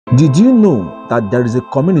Did you know that there is a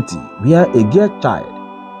community where a girl child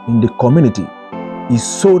in the community is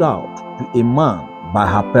sold out to a man by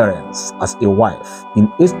her parents as a wife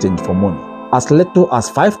in exchange for money, as little as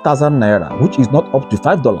 5,000 naira, which is not up to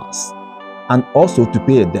 $5, and also to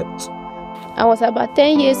pay a debt? I was about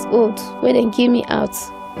 10 years old when they gave me out.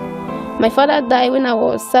 My father died when I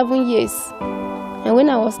was 7 years, and when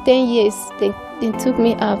I was 10 years, they took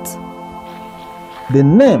me out. The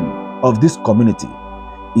name of this community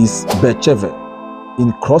is Becheve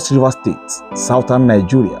in Cross River State, southern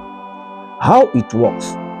Nigeria. How it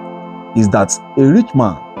works is that a rich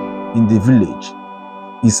man in the village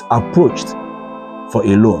is approached for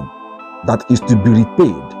a loan that is to be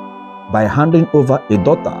repaid by handing over a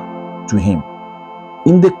daughter to him.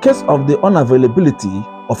 In the case of the unavailability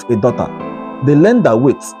of a daughter, the lender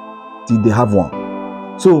waits till they have one.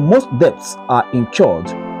 So most debts are incurred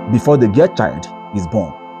before the girl child is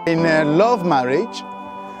born. In a love marriage,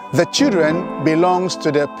 the children belongs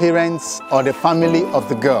to the parents or the family of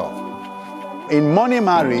the girl. In money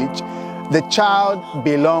marriage, the child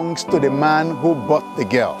belongs to the man who bought the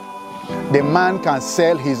girl. The man can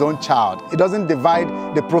sell his own child. He doesn't divide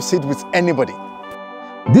the proceeds with anybody.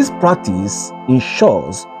 This practice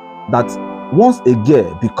ensures that once a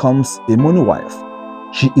girl becomes a money wife,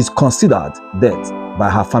 she is considered dead by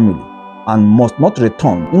her family and must not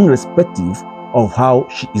return irrespective of how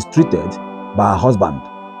she is treated by her husband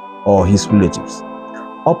or his relatives.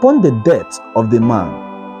 Upon the death of the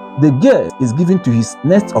man, the girl is given to his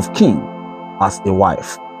next of kin as a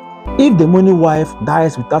wife. If the money wife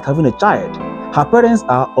dies without having a child, her parents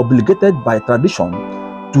are obligated by tradition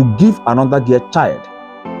to give another girl child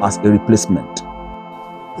as a replacement.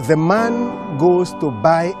 The man goes to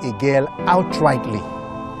buy a girl outrightly.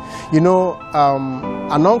 You know,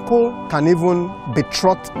 an uncle can even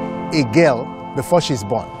betroth a girl before she's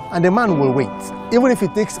born, and the man will wait, even if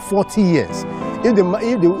it takes 40 years. If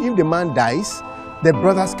the man dies, the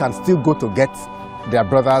brothers can still go to get their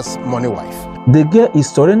brother's money wife. The girl is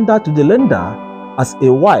surrendered to the lender as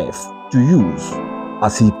a wife to use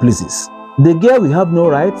as he pleases. The girl will have no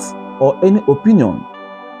rights or any opinion,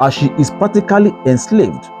 as she is practically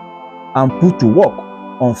enslaved and put to work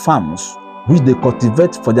on farms which they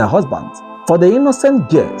cultivate for their husbands. For the innocent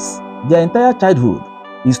girls, their entire childhood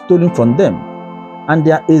is stolen from them, and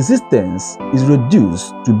their existence is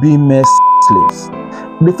reduced to being mere slaves.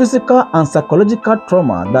 The physical and psychological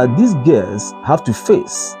trauma that these girls have to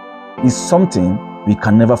face is something we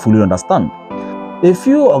can never fully understand. A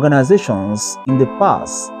few organizations in the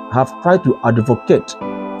past have tried to advocate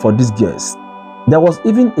for these girls. There was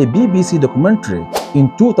even a BBC documentary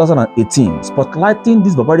in 2018 spotlighting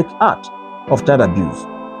this barbaric act of child abuse.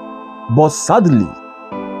 But sadly,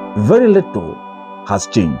 very little has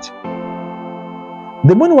changed.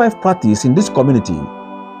 The money wife practice in this community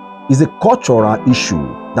is a cultural issue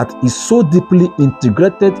that is so deeply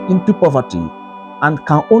integrated into poverty and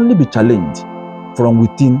can only be challenged from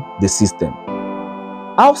within the system.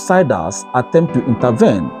 Outsiders attempt to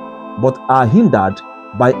intervene but are hindered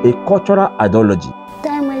by a cultural ideology.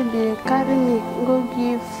 Time wey they carry me go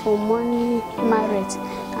give for money marriage,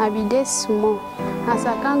 I be there small. As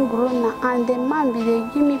I can't grow now, and the man be they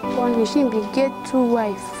give me punish, him be get 2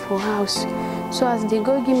 wives for house. So as they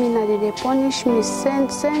go give me now, they punish me,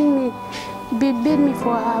 send me, beat me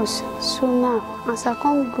for house. So now, as I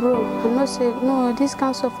can't grow, I know say no, this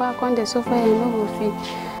can't suffer, I can't suffer, I no go fit.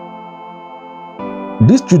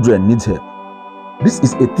 These children need help. This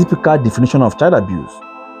is a typical definition of child abuse.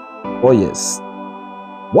 Oh yes.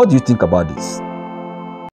 What do you think about this?